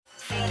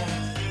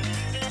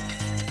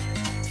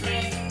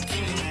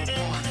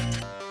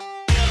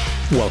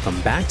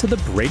Welcome back to The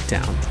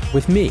Breakdown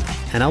with me,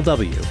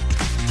 NLW.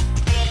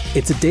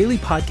 It's a daily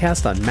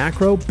podcast on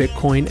macro,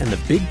 Bitcoin, and the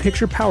big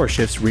picture power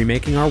shifts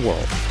remaking our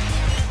world.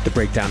 The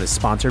Breakdown is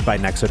sponsored by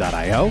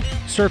Nexo.io,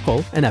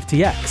 Circle, and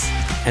FTX,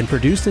 and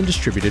produced and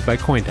distributed by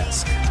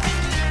CoinDesk.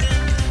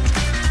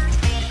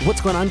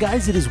 What's going on,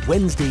 guys? It is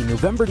Wednesday,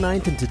 November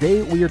 9th, and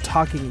today we are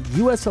talking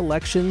U.S.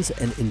 elections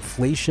and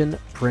inflation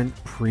print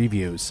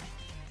previews.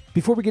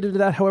 Before we get into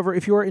that, however,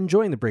 if you are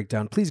enjoying The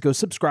Breakdown, please go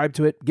subscribe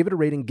to it, give it a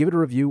rating, give it a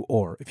review,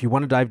 or if you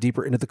want to dive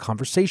deeper into the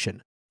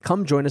conversation,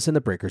 come join us in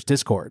the Breakers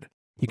Discord.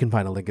 You can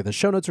find a link in the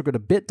show notes or go to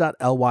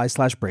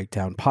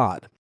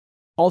bit.ly/breakdownpod.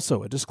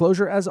 Also, a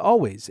disclosure as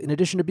always, in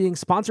addition to being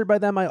sponsored by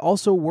them, I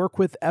also work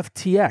with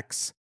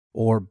FTX,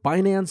 or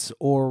Binance,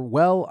 or,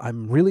 well,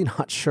 I'm really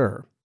not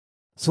sure.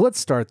 So let's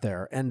start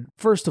there, and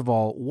first of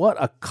all,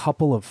 what a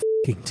couple of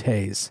f***ing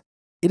days.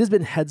 It has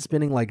been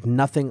head-spinning like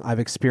nothing I've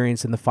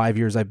experienced in the 5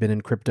 years I've been in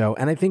crypto,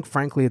 and I think,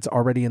 frankly, it's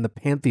already in the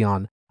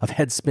pantheon of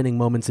head-spinning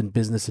moments in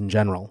business in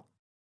general.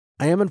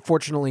 I am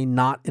unfortunately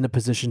not in a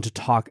position to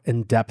talk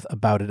in depth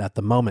about it at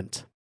the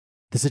moment.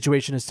 The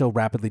situation is still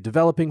rapidly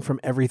developing from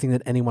everything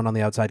that anyone on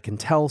the outside can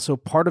tell, so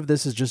part of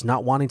this is just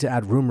not wanting to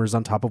add rumors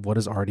on top of what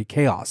is already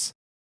chaos.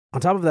 On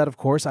top of that, of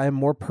course, I am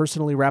more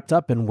personally wrapped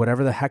up in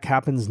whatever the heck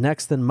happens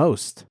next than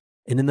most.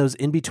 And in those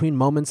in-between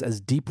moments,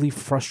 as deeply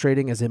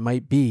frustrating as it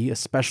might be,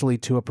 especially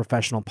to a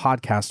professional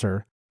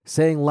podcaster,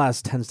 saying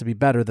less tends to be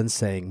better than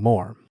saying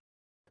more.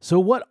 So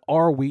what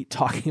are we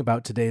talking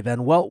about today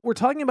then? Well, we're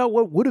talking about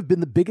what would have been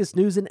the biggest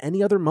news in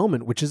any other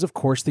moment, which is of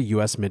course the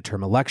US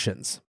midterm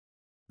elections.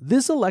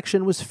 This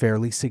election was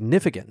fairly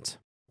significant,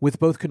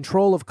 with both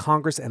control of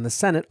Congress and the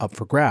Senate up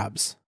for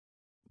grabs.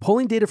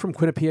 Polling data from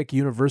Quinnipiac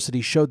University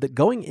showed that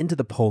going into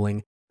the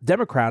polling,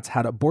 Democrats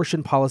had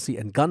abortion policy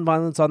and gun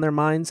violence on their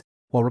minds,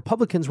 while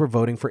Republicans were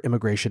voting for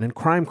immigration and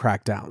crime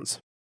crackdowns.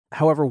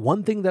 However,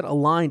 one thing that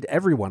aligned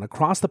everyone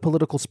across the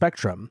political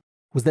spectrum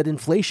was that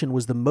inflation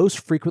was the most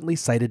frequently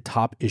cited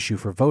top issue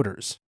for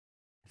voters.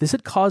 This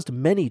had caused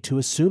many to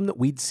assume that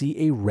we'd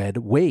see a red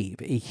wave,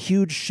 a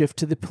huge shift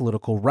to the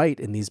political right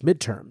in these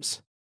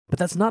midterms. But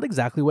that's not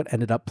exactly what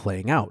ended up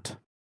playing out.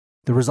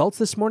 The results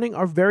this morning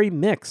are very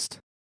mixed.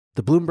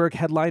 The Bloomberg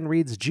headline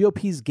reads,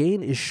 GOP's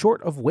gain is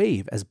short of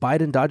wave as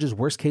Biden dodges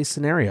worst-case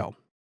scenario.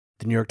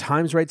 The New York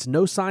Times writes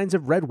no signs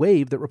of red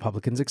wave that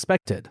Republicans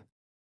expected.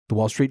 The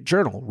Wall Street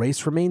Journal,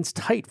 race remains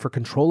tight for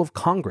control of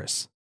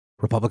Congress.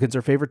 Republicans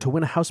are favored to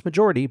win a House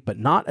majority, but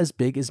not as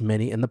big as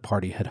many in the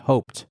party had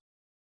hoped.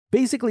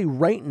 Basically,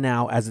 right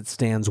now, as it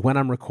stands when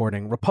I'm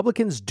recording,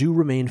 Republicans do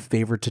remain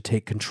favored to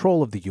take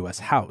control of the U.S.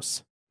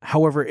 House.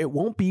 However, it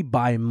won't be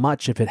by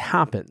much if it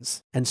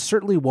happens, and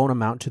certainly won't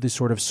amount to the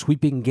sort of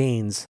sweeping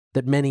gains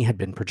that many had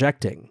been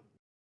projecting.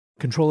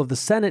 Control of the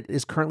Senate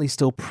is currently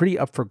still pretty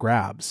up for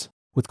grabs,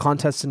 with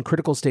contests in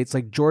critical states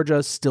like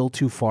Georgia still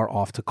too far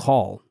off to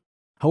call.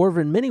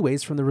 However, in many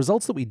ways, from the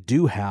results that we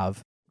do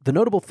have, the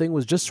notable thing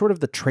was just sort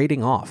of the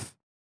trading off.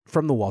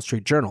 From the Wall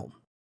Street Journal,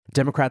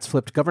 Democrats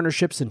flipped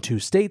governorships in 2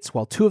 states,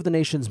 while 2 of the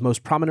nation's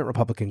most prominent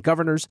Republican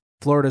governors,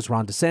 Florida's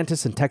Ron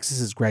DeSantis and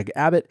Texas's Greg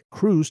Abbott,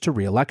 cruised to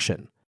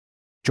re-election.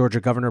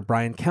 Georgia Governor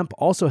Brian Kemp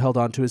also held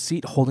on to his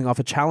seat, holding off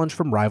a challenge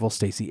from rival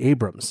Stacey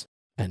Abrams.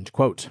 End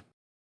quote.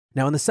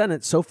 Now in the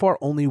Senate, so far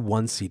only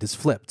 1 seat is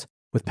flipped,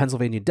 with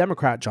Pennsylvania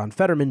Democrat John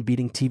Fetterman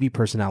beating TV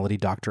personality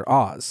Dr.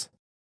 Oz.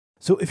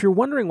 So if you're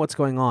wondering what's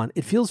going on,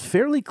 it feels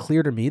fairly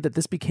clear to me that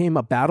this became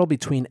a battle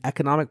between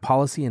economic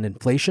policy and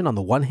inflation on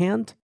the one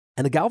hand,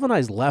 and a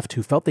galvanized left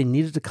who felt they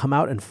needed to come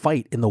out and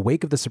fight in the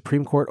wake of the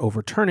Supreme Court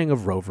overturning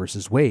of Roe v.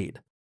 Wade.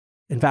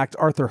 In fact,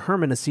 Arthur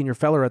Herman, a senior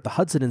fellow at the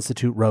Hudson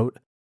Institute, wrote,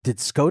 "Did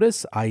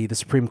SCOTUS, i.e. the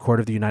Supreme Court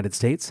of the United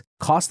States,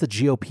 cost the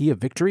GOP a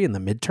victory in the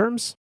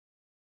midterms?"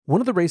 One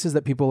of the races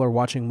that people are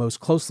watching most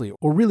closely,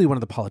 or really one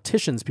of the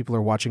politicians people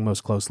are watching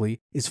most closely,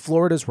 is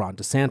Florida's Ron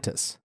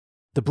DeSantis.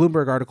 The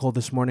Bloomberg article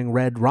this morning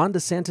read, Ron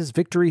DeSantis'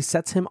 victory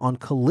sets him on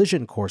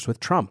collision course with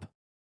Trump.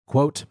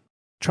 Quote,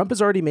 Trump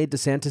has already made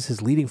DeSantis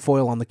his leading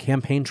foil on the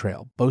campaign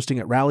trail, boasting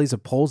at rallies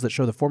of polls that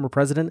show the former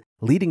president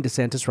leading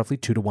DeSantis roughly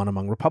 2-1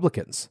 among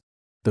Republicans.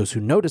 Those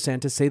who know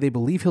DeSantis say they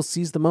believe he'll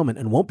seize the moment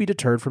and won't be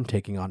deterred from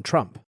taking on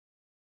Trump.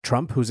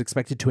 Trump, who's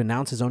expected to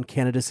announce his own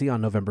candidacy on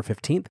November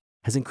 15th,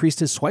 has increased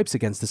his swipes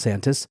against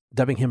DeSantis,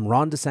 dubbing him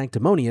Ron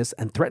DeSanctimonious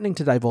and threatening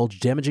to divulge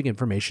damaging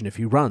information if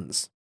he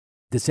runs.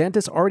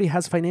 DeSantis already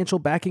has financial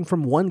backing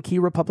from one key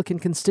Republican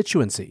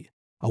constituency,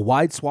 a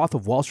wide swath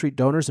of Wall Street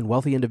donors and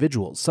wealthy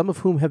individuals, some of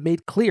whom have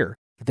made clear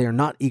that they are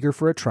not eager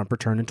for a Trump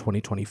return in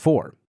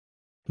 2024.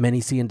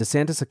 Many see in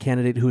DeSantis a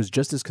candidate who is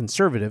just as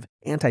conservative,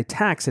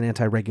 anti-tax, and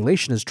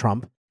anti-regulation as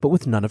Trump, but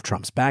with none of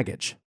Trump's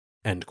baggage.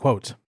 End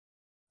quote.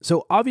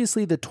 So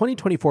obviously the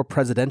 2024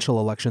 presidential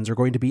elections are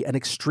going to be an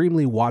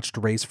extremely watched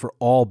race for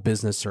all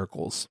business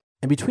circles.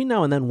 And between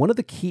now and then, one of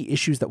the key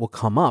issues that will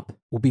come up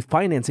will be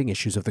financing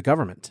issues of the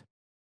government.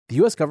 The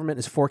U.S. government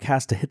is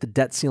forecast to hit the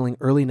debt ceiling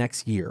early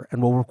next year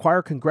and will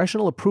require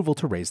congressional approval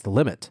to raise the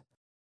limit.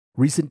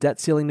 Recent debt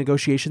ceiling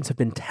negotiations have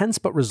been tense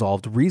but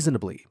resolved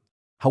reasonably.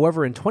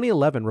 However, in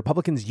 2011,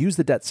 Republicans used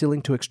the debt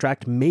ceiling to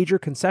extract major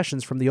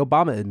concessions from the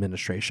Obama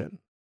administration.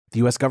 The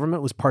U.S.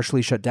 government was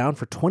partially shut down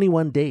for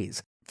 21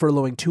 days,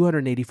 furloughing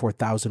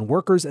 284,000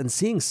 workers and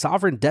seeing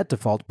sovereign debt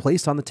default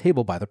placed on the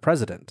table by the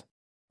president.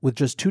 With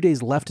just 2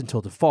 days left until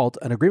default,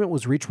 an agreement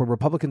was reached where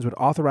Republicans would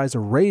authorize a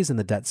raise in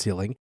the debt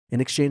ceiling in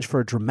exchange for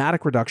a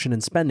dramatic reduction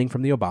in spending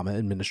from the Obama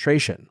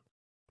administration.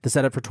 The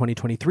setup for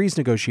 2023's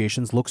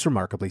negotiations looks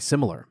remarkably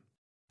similar.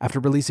 After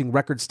releasing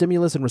record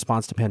stimulus in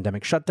response to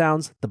pandemic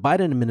shutdowns, the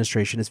Biden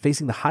administration is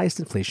facing the highest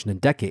inflation in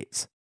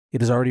decades.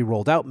 It has already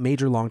rolled out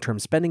major long-term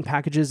spending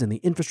packages in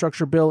the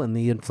Infrastructure Bill and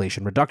the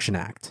Inflation Reduction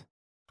Act.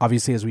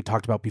 Obviously, as we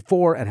talked about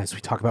before, and as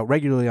we talk about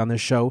regularly on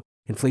this show,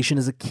 inflation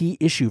is a key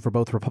issue for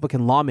both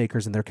Republican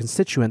lawmakers and their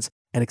constituents,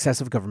 and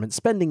excessive government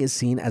spending is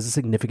seen as a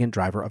significant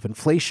driver of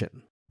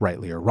inflation,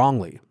 rightly or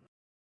wrongly.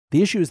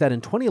 The issue is that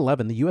in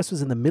 2011, the U.S.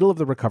 was in the middle of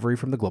the recovery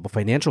from the global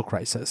financial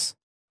crisis.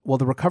 While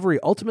the recovery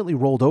ultimately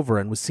rolled over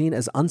and was seen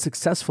as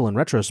unsuccessful in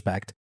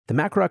retrospect, the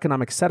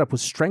macroeconomic setup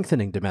was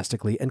strengthening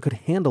domestically and could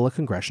handle a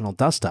congressional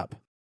dust-up.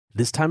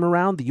 This time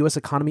around, the U.S.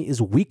 economy is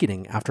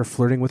weakening after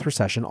flirting with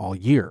recession all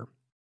year.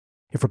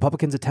 If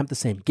Republicans attempt the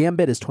same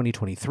gambit as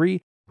 2023,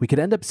 we could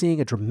end up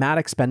seeing a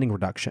dramatic spending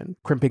reduction,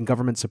 crimping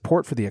government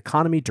support for the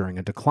economy during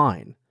a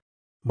decline.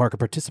 Market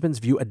participants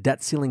view a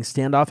debt ceiling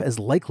standoff as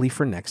likely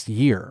for next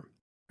year.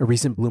 A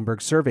recent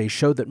Bloomberg survey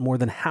showed that more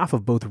than half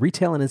of both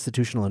retail and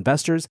institutional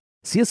investors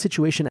see a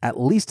situation at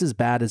least as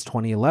bad as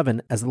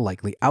 2011 as the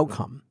likely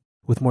outcome,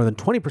 with more than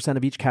 20%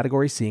 of each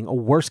category seeing a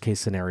worst-case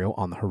scenario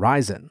on the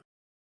horizon.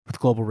 With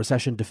global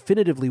recession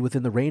definitively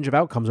within the range of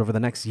outcomes over the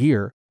next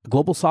year, a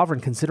global sovereign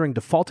considering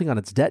defaulting on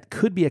its debt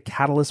could be a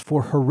catalyst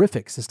for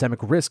horrific systemic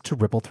risk to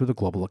ripple through the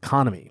global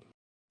economy.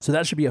 So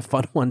that should be a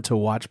fun one to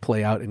watch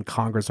play out in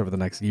Congress over the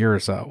next year or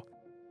so.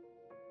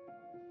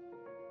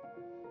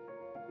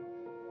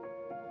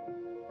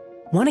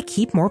 Want to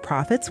keep more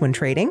profits when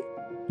trading?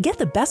 Get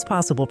the best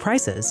possible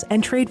prices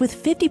and trade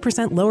with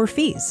 50% lower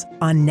fees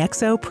on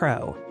Nexo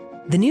Pro.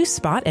 The new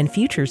spot and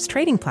futures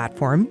trading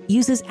platform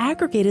uses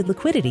aggregated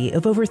liquidity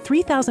of over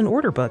 3,000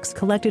 order books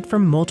collected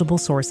from multiple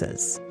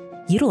sources.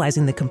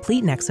 Utilizing the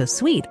complete Nexo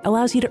suite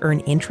allows you to earn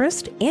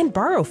interest and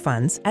borrow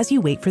funds as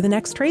you wait for the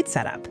next trade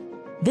setup.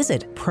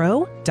 Visit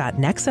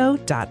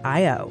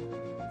pro.nexo.io.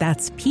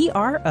 That's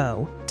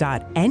pro.nexo.io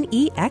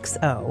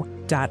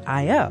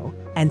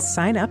and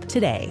sign up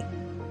today.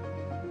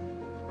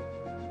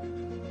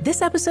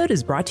 This episode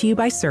is brought to you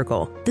by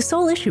Circle, the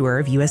sole issuer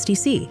of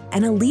USDC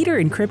and a leader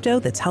in crypto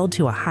that's held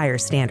to a higher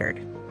standard.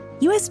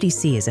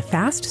 USDC is a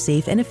fast,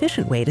 safe, and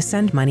efficient way to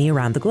send money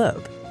around the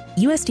globe.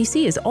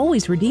 USDC is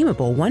always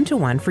redeemable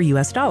one-to-one for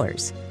US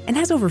dollars and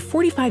has over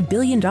 $45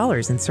 billion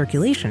in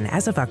circulation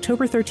as of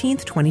October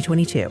 13th,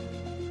 2022.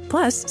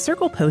 Plus,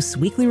 Circle posts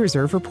weekly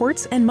reserve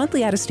reports and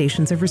monthly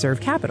attestations of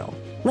reserve capital,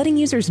 letting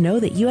users know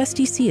that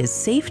USDC is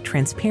safe,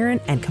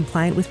 transparent, and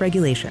compliant with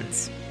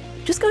regulations.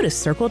 Just go to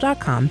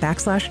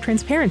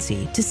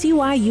circle.com/transparency to see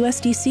why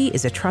USDC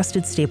is a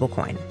trusted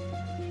stablecoin.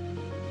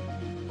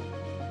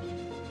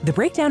 The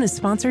breakdown is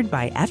sponsored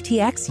by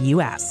FTX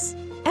US.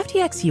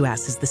 FTX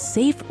US is the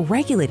safe,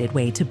 regulated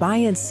way to buy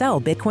and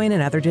sell Bitcoin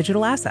and other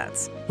digital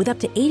assets, with up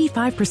to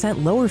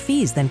 85% lower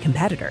fees than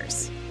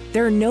competitors.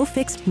 There are no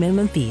fixed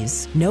minimum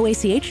fees, no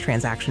ACH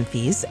transaction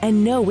fees,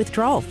 and no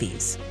withdrawal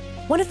fees.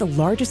 One of the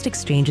largest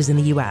exchanges in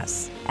the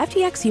US,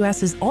 FTX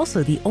US is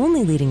also the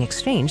only leading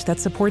exchange that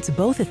supports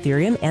both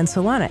Ethereum and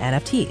Solana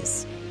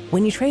NFTs.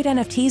 When you trade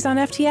NFTs on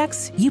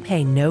FTX, you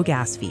pay no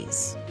gas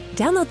fees.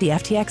 Download the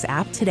FTX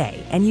app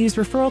today and use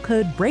referral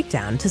code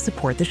BREAKDOWN to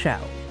support the show.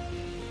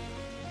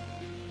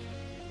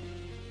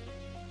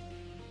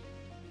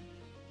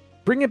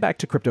 Bringing it back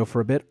to crypto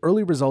for a bit,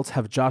 early results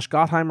have Josh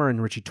Gottheimer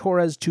and Richie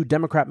Torres, two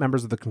Democrat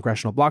members of the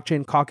Congressional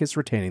Blockchain Caucus,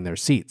 retaining their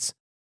seats.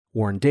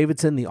 Warren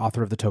Davidson, the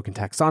author of the Token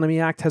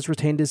Taxonomy Act, has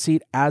retained his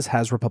seat, as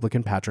has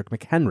Republican Patrick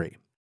McHenry.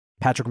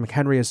 Patrick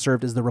McHenry has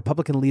served as the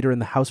Republican leader in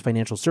the House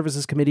Financial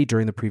Services Committee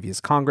during the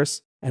previous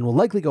Congress, and will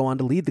likely go on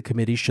to lead the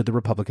committee should the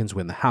Republicans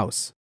win the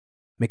House.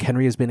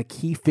 McHenry has been a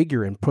key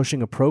figure in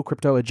pushing a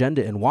pro-crypto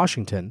agenda in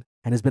Washington,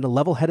 and has been a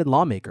level-headed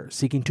lawmaker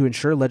seeking to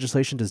ensure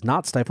legislation does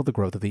not stifle the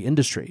growth of the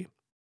industry.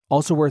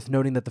 Also worth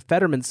noting that the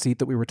Fetterman seat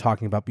that we were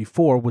talking about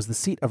before was the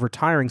seat of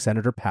retiring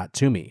Senator Pat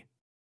Toomey.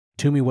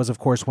 Toomey was, of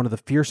course, one of the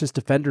fiercest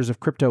defenders of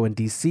crypto in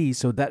D.C.,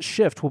 so that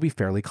shift will be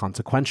fairly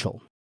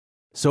consequential.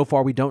 So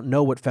far, we don't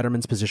know what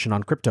Fetterman's position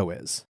on crypto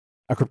is.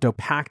 A crypto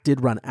PAC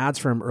did run ads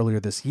for him earlier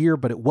this year,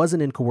 but it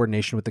wasn't in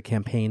coordination with the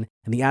campaign,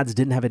 and the ads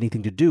didn't have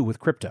anything to do with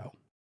crypto.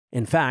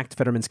 In fact,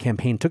 Fetterman's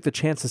campaign took the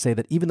chance to say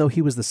that even though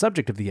he was the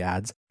subject of the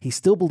ads, he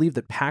still believed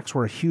that PACs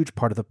were a huge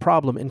part of the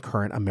problem in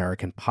current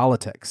American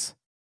politics.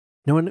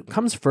 Now, when it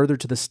comes further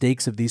to the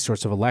stakes of these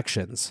sorts of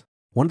elections,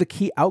 one of the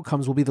key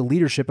outcomes will be the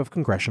leadership of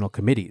congressional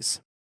committees.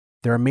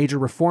 There are major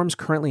reforms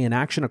currently in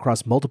action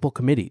across multiple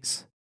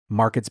committees.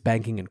 Markets,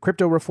 banking, and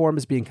crypto reform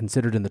is being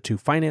considered in the two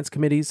finance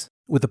committees,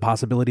 with the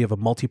possibility of a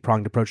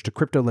multi-pronged approach to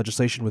crypto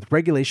legislation with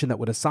regulation that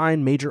would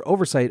assign major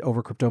oversight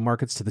over crypto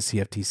markets to the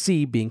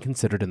CFTC being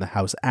considered in the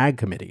House Ag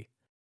Committee.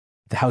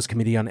 The House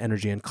Committee on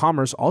Energy and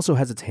Commerce also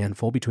has its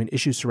handful between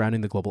issues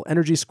surrounding the global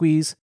energy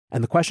squeeze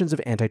and the questions of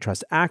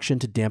antitrust action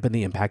to dampen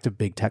the impact of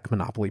big tech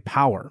monopoly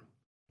power.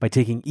 By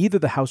taking either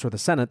the House or the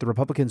Senate, the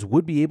Republicans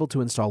would be able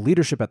to install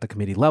leadership at the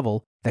committee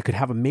level that could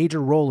have a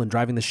major role in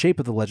driving the shape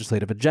of the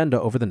legislative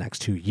agenda over the next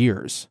 2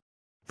 years.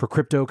 For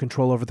crypto,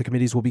 control over the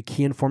committees will be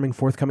key in forming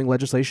forthcoming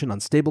legislation on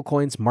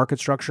stablecoins, market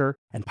structure,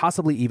 and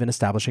possibly even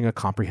establishing a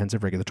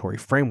comprehensive regulatory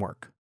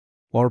framework.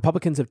 While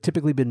Republicans have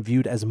typically been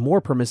viewed as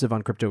more permissive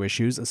on crypto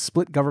issues, a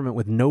split government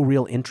with no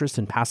real interest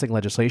in passing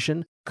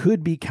legislation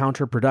could be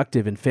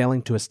counterproductive in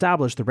failing to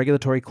establish the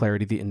regulatory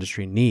clarity the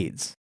industry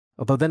needs.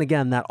 Although then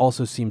again, that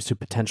also seems to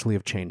potentially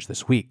have changed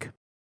this week.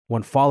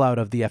 One fallout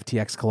of the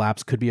FTX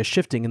collapse could be a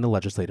shifting in the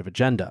legislative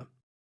agenda.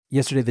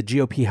 Yesterday, the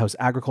GOP House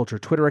Agriculture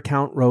Twitter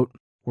account wrote,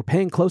 "We're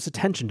paying close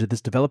attention to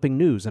this developing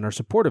news and are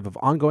supportive of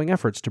ongoing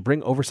efforts to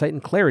bring oversight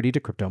and clarity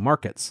to crypto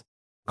markets.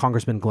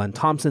 Congressman Glenn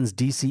Thompson's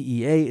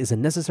DCEA is a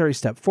necessary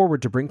step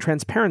forward to bring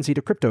transparency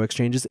to crypto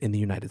exchanges in the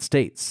United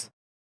States."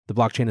 The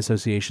Blockchain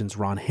Association's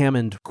Ron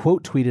Hammond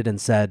quote tweeted and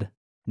said,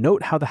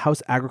 "Note how the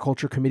House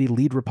Agriculture Committee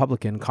lead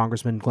Republican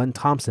Congressman Glenn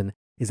Thompson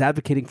is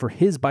advocating for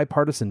his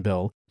bipartisan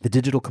bill, the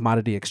Digital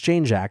Commodity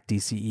Exchange Act,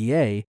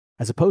 DCEA,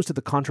 as opposed to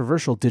the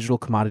controversial Digital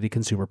Commodity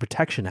Consumer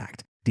Protection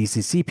Act,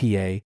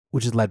 DCCPA,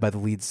 which is led by the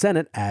lead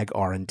Senate Ag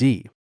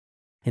R&D."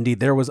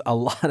 Indeed, there was a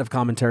lot of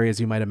commentary, as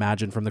you might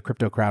imagine, from the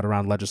crypto crowd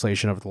around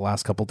legislation over the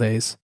last couple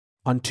days.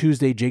 On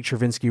Tuesday, Jake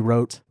Chervinsky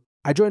wrote,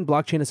 "I joined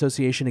Blockchain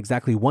Association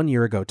exactly 1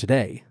 year ago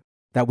today.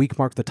 That week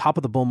marked the top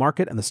of the bull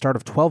market and the start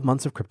of 12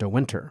 months of crypto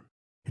winter.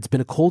 It's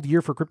been a cold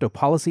year for crypto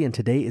policy and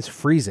today is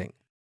freezing,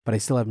 but I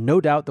still have no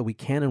doubt that we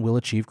can and will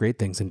achieve great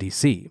things in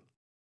DC.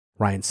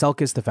 Ryan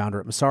Selkis, the founder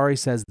at Messari,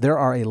 says there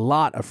are a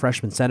lot of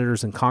freshman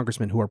senators and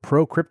congressmen who are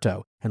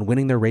pro-crypto and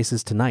winning their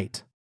races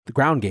tonight. The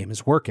ground game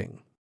is working.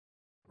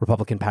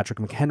 Republican Patrick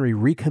McHenry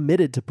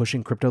recommitted to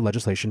pushing crypto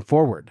legislation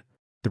forward.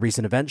 The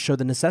recent events show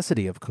the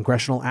necessity of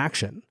congressional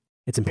action.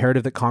 It's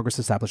imperative that Congress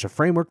establish a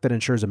framework that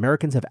ensures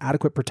Americans have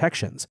adequate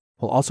protections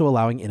while also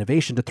allowing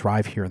innovation to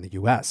thrive here in the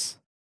U.S.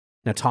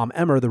 Now, Tom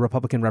Emmer, the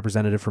Republican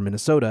representative from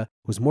Minnesota,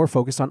 was more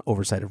focused on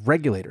oversight of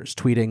regulators,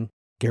 tweeting,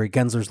 "Gary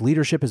Gensler's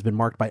leadership has been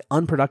marked by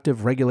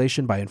unproductive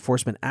regulation by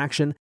enforcement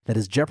action that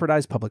has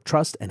jeopardized public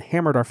trust and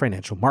hammered our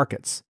financial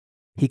markets.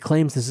 He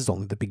claims this is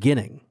only the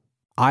beginning.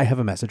 I have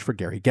a message for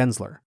Gary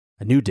Gensler.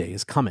 A new day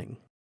is coming."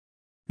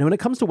 Now, when it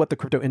comes to what the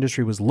crypto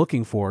industry was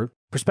looking for,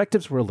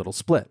 perspectives were a little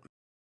split.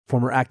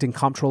 Former acting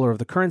comptroller of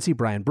the currency,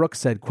 Brian Brooks,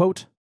 said,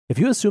 quote, "If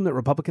you assume that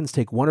Republicans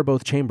take one or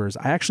both chambers,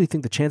 I actually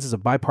think the chances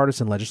of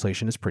bipartisan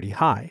legislation is pretty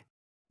high.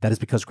 That is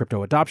because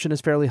crypto adoption is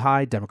fairly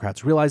high,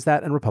 Democrats realize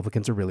that, and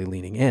Republicans are really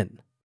leaning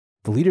in.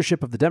 The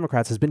leadership of the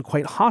Democrats has been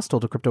quite hostile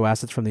to crypto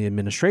assets from the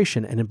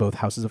administration and in both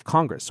houses of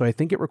Congress, so I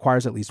think it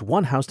requires at least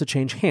one house to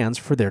change hands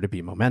for there to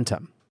be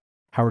momentum."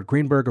 Howard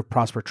Greenberg of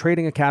Prosper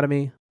Trading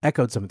Academy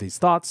echoed some of these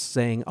thoughts,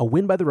 saying a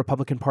win by the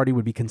Republican Party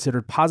would be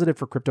considered positive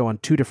for crypto on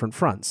two different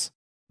fronts.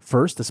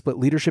 First, the split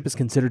leadership is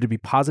considered to be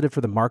positive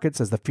for the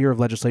markets as the fear of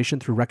legislation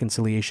through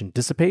reconciliation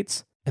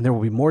dissipates, and there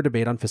will be more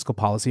debate on fiscal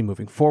policy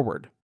moving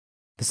forward.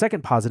 The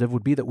second positive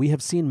would be that we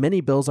have seen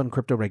many bills on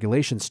crypto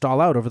regulation stall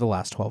out over the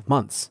last 12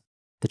 months.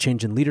 The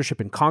change in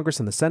leadership in Congress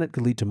and the Senate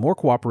could lead to more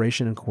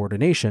cooperation and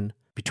coordination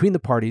between the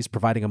parties,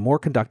 providing a more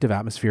conductive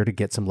atmosphere to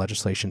get some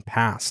legislation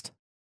passed.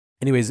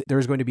 Anyways, there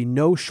is going to be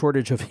no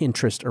shortage of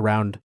interest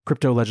around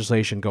crypto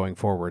legislation going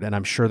forward, and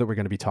I'm sure that we're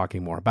going to be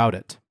talking more about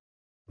it.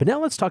 But now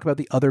let's talk about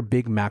the other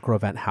big macro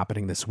event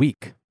happening this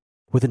week.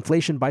 With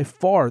inflation by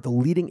far the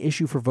leading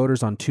issue for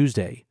voters on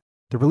Tuesday,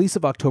 the release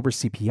of October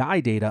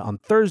CPI data on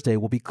Thursday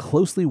will be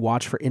closely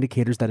watched for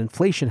indicators that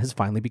inflation has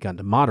finally begun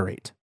to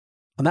moderate.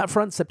 On that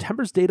front,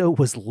 September's data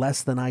was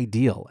less than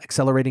ideal,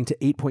 accelerating to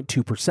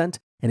 8.2%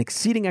 and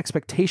exceeding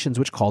expectations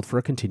which called for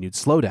a continued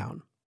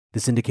slowdown.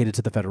 This indicated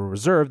to the Federal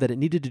Reserve that it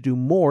needed to do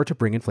more to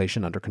bring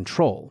inflation under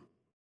control.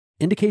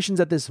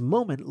 Indications at this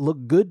moment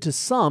look good to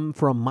some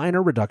for a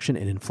minor reduction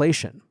in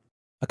inflation.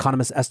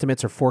 Economist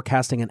estimates are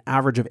forecasting an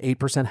average of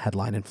 8%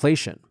 headline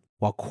inflation,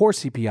 while core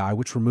CPI,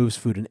 which removes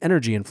food and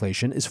energy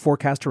inflation, is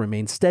forecast to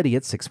remain steady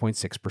at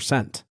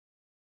 6.6%.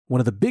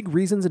 One of the big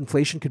reasons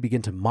inflation could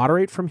begin to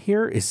moderate from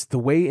here is the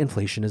way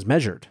inflation is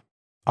measured.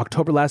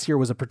 October last year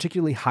was a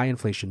particularly high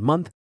inflation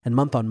month, and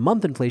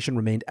month-on-month inflation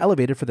remained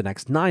elevated for the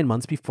next 9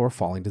 months before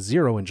falling to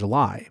zero in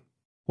July.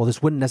 While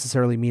this wouldn't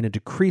necessarily mean a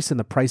decrease in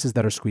the prices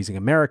that are squeezing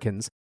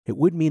Americans, it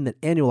would mean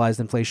that annualized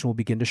inflation will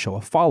begin to show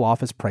a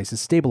fall-off as prices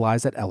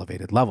stabilize at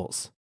elevated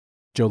levels.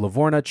 Joe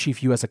Lavorna,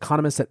 chief U.S.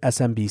 economist at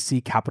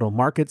SMBC Capital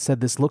Markets,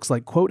 said this looks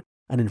like, quote,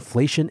 an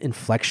inflation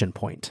inflection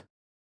point.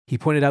 He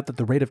pointed out that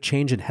the rate of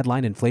change in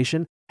headline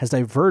inflation has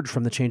diverged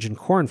from the change in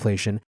core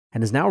inflation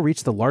and has now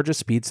reached the largest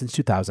speed since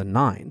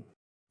 2009.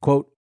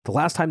 Quote, the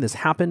last time this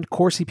happened,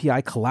 core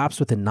CPI collapsed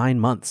within 9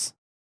 months.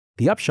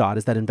 The upshot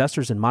is that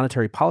investors and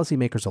monetary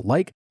policymakers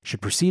alike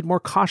should proceed more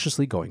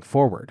cautiously going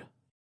forward.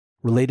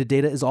 Related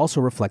data is also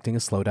reflecting a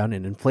slowdown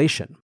in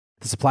inflation.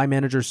 The Supply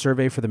Managers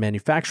Survey for the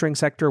manufacturing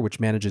sector,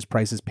 which manages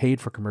prices paid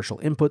for commercial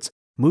inputs,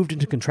 moved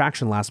into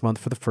contraction last month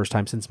for the first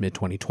time since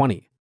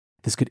mid-2020.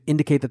 This could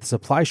indicate that the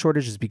supply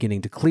shortage is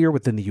beginning to clear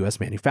within the U.S.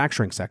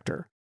 manufacturing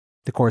sector.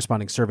 The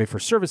corresponding survey for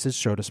services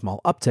showed a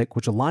small uptick,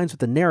 which aligns with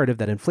the narrative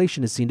that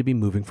inflation is seen to be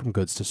moving from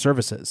goods to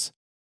services.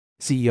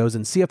 CEOs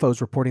and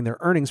CFOs reporting their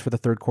earnings for the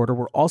third quarter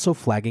were also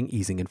flagging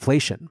easing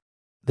inflation.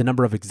 The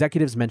number of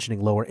executives mentioning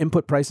lower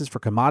input prices for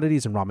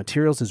commodities and raw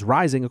materials is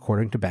rising,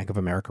 according to Bank of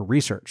America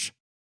research.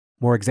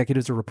 More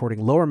executives are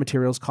reporting lower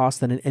materials costs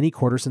than in any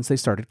quarter since they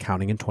started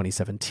counting in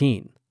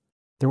 2017.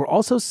 There were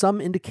also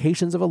some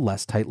indications of a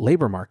less tight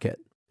labor market,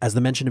 as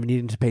the mention of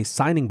needing to pay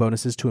signing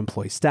bonuses to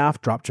employ staff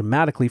dropped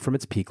dramatically from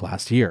its peak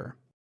last year.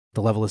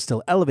 The level is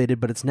still elevated,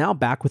 but it's now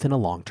back within a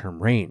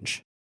long-term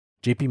range.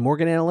 JP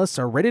Morgan analysts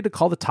are ready to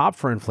call the top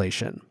for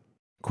inflation.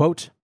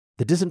 Quote,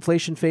 "The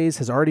disinflation phase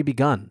has already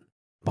begun.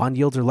 Bond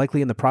yields are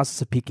likely in the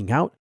process of peaking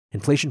out.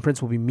 Inflation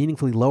prints will be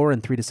meaningfully lower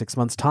in 3 to 6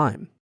 months'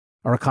 time.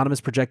 Our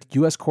economists project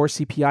U.S. core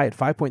CPI at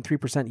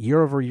 5.3%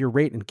 year-over-year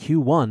rate in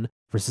Q1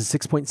 versus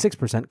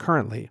 6.6%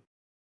 currently."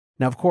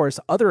 Now, of course,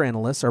 other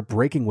analysts are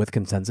breaking with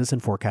consensus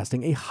and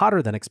forecasting a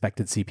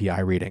hotter-than-expected CPI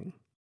reading.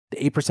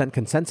 The 8%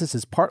 consensus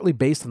is partly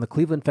based on the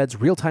Cleveland Fed's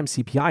real-time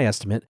CPI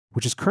estimate,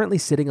 which is currently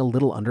sitting a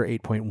little under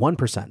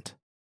 8.1%.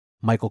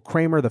 Michael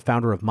Kramer, the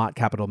founder of Mott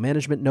Capital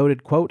Management,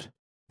 noted, quote,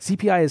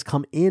 "CPI has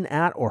come in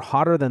at or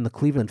hotter than the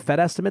Cleveland Fed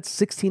estimates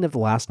 16 of the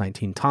last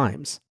 19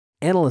 times.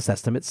 Analyst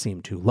estimates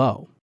seem too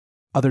low."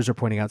 Others are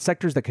pointing out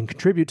sectors that can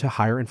contribute to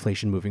higher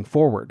inflation moving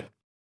forward.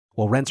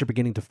 While rents are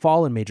beginning to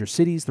fall in major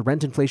cities, the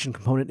rent inflation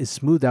component is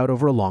smoothed out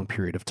over a long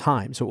period of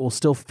time, so it will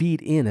still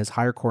feed in as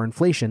higher core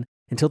inflation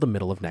until the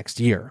middle of next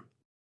year.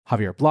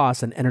 Javier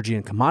Blas, an energy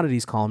and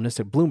commodities columnist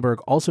at Bloomberg,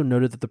 also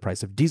noted that the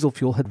price of diesel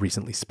fuel had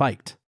recently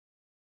spiked.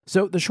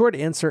 So the short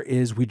answer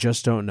is we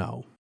just don't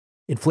know.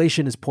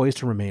 Inflation is poised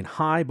to remain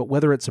high, but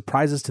whether it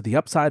surprises to the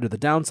upside or the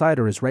downside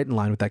or is right in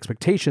line with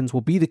expectations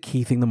will be the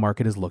key thing the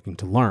market is looking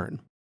to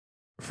learn.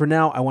 For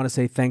now, I want to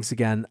say thanks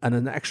again, and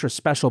an extra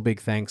special big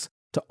thanks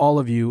to all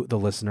of you, the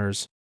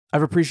listeners.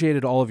 I've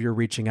appreciated all of your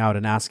reaching out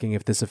and asking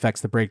if this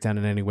affects the breakdown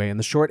in any way, and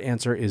the short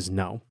answer is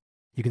no.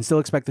 You can still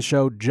expect the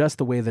show just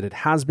the way that it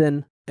has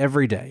been,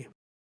 every day.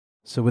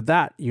 So with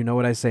that, you know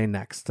what I say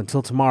next.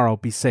 Until tomorrow,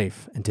 be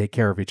safe and take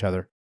care of each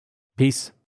other. Peace.